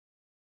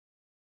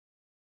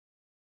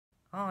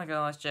Hi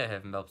guys, Joe here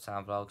from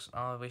Belper Vlogs.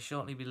 I will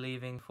shortly be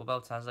leaving for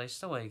Belper's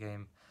latest away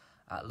game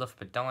at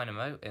Loughborough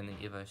Dynamo in the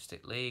Evo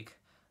Stick League.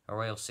 A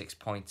real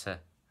 6-pointer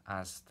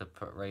as the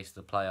race to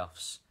the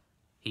playoffs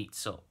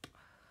heats up.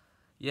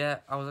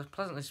 Yeah, I was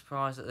pleasantly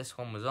surprised that this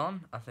one was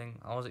on. I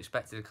think I was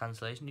expecting a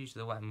cancellation due to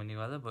the wet and windy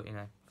weather, but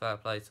fair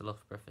play to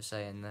Loughborough for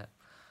saying that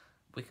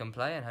we can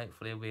play and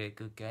hopefully it'll be a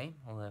good game,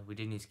 although we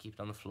do need to keep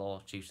it on the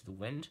floor due to the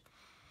wind.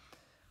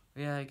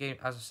 Yeah,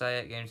 as I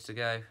say, 8 games to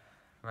go.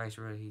 Race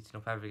really heating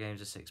up. Every game's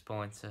a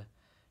 6-pointer.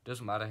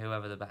 Doesn't matter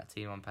whoever the better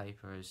team on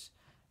paper is.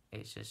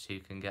 It's just who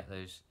can get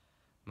those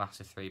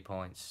massive 3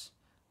 points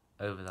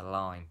over the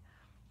line.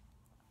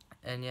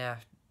 And yeah,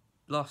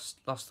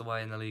 lost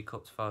away in the League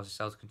Cup as far as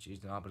the Celtics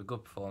Tuesday night, but a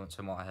good performance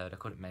from what I heard. I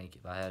couldn't make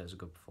it, but I heard it was a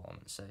good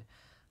performance. So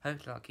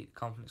hopefully I'll keep the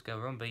confidence going.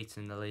 We're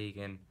unbeaten in the league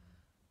in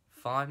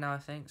 5 now, I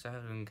think. So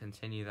hopefully we can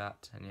continue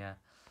that. And yeah,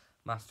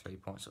 massive 3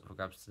 points up for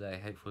grabs today.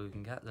 Hopefully we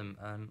can get them,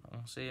 and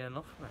I'll see you in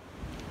Loughborough.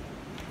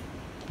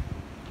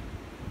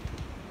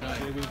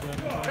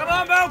 Come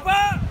on,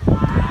 Belper!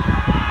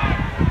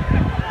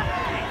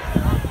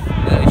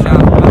 Early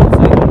sharp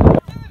penalty.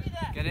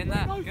 Get in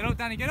there. Get up,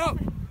 Danny, get up.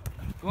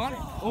 Go on.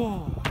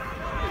 Oh.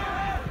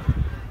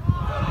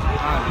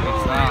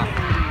 What's that?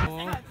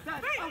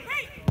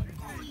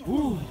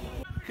 Ooh.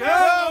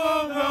 Come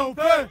on,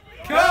 Belper!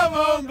 Come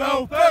on,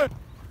 Belper!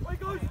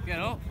 Get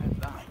up.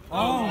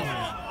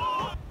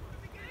 Oh!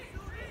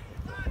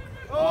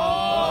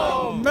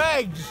 Oh,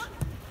 Megs!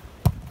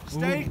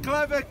 Stay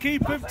clever,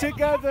 keep them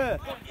together.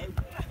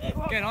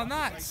 Get on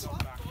that.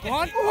 Go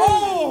on.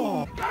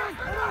 Oh!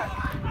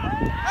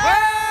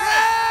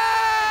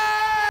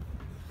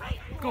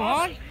 Go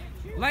on.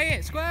 Lay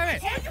it, square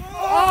it.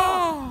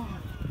 Oh!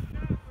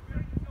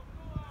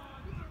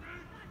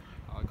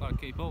 I've got to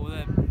keep up with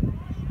him.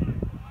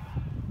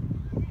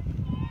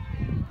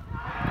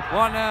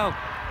 1-0.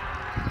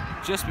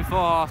 Just before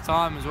half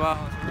time as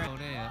well. It's real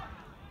dear.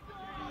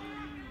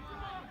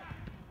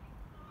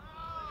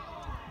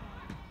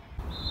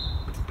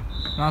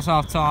 That's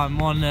half time,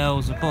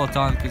 1-0. Support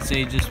time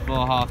conceded just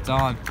before half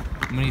time.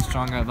 We need to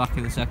try and get back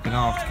in the second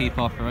half to keep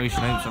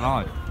Operation Hopes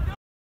alive.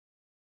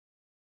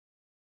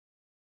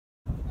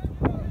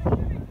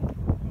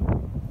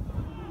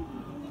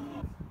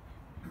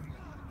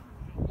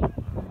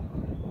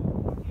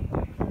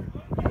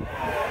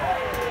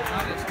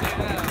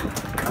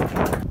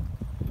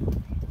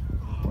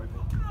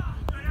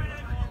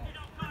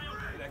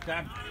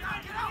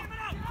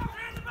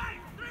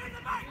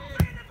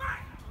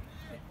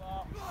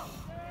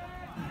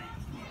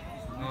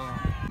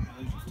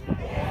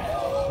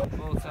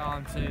 Full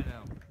time 2-0.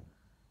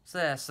 So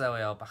yes, there we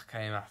are, back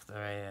home after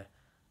a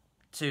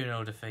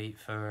 2-0 defeat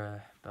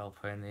for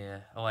Belper in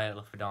the away at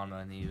Loughborough Dynamo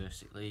in the Evo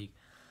Stick League.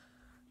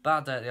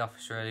 Bad day at the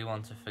office, really,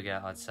 one to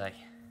forget, I'd say.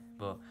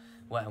 But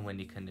wet and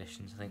windy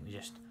conditions. I think we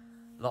just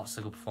lots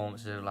of good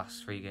performances over the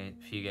last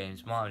few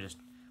games. Might have just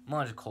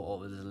caught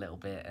up with us a little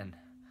bit and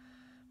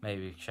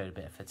maybe showed a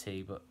bit of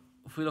fatigue. But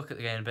if we look at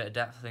the game in a bit of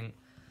depth, I think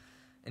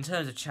in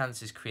terms of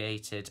chances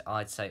created,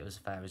 I'd say it was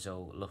a fair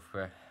result.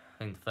 Loughborough, I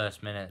think the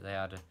first minute they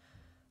had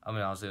I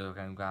was the other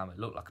game ground, but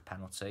it looked like a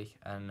penalty,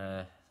 and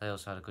they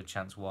also had a good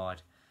chance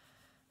wide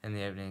in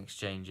the opening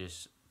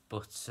exchanges.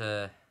 But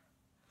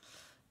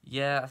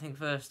yeah, I think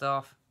first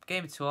half,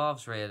 game of 2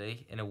 halves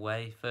really, in a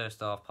way.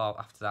 First half,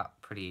 after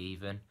that, pretty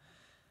even.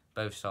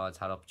 Both sides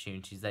had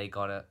opportunities. They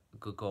got a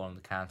good goal on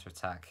the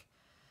counter-attack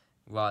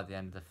right at the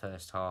end of the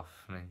first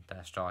half. I mean,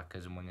 their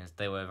strikers and wingers,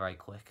 they were very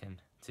quick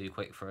and too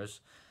quick for us.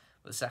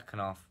 But the second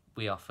half,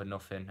 we offered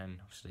nothing, and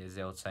obviously, as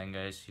the old saying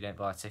goes, you don't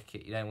buy a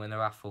ticket, you don't win the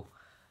raffle.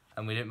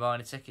 And we didn't buy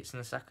any tickets in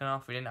the second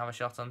half. We didn't have a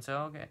shot on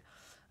target.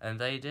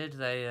 And they did.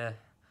 They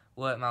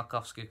worked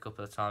Malkowski a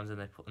couple of times and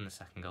they put in the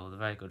second goal with a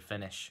very good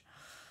finish.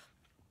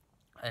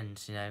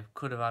 And,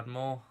 could have had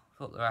more. I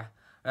thought the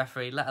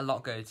referee let a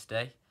lot go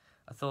today.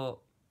 I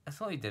thought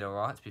he did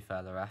alright, to be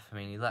fair, the ref. I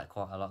mean, he let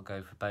quite a lot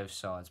go for both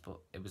sides, but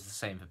it was the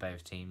same for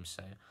both teams,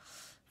 so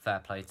fair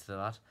play to the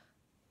lad.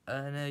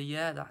 And,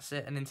 yeah, that's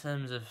it. And in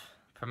terms of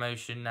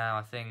promotion now,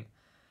 I think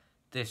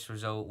this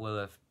result will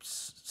have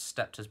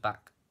stepped us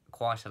back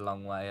quite a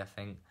long way. I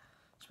think,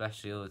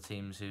 especially other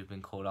teams who've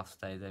been called off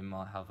today, they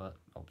might have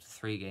up to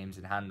 3 games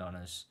in hand on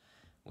us,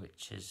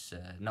 which is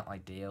not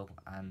ideal.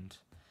 And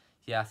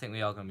yeah, I think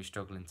we are going to be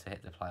struggling to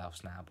hit the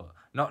playoffs now, but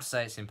not to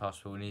say it's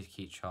impossible. We need to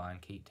keep trying,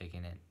 keep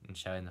digging in and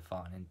showing the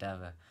fighting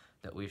endeavour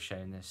that we've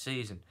shown this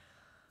season.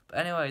 But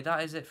anyway,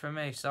 that is it from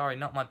me. Sorry,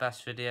 not my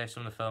best video.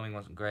 Some of the filming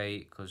wasn't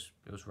great because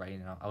it was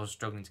raining. I was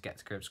struggling to get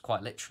to grips,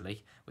 quite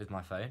literally, with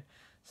my phone.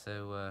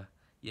 So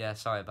yeah,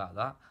 sorry about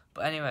that.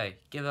 But anyway,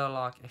 give it a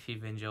like if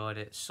you've enjoyed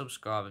it,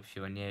 subscribe if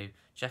you are new,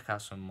 check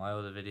out some of my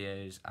other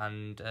videos,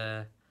 and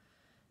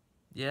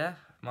yeah,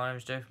 my name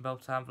is Joe from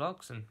Belper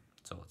Vlogs, and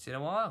talk to you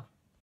in a while.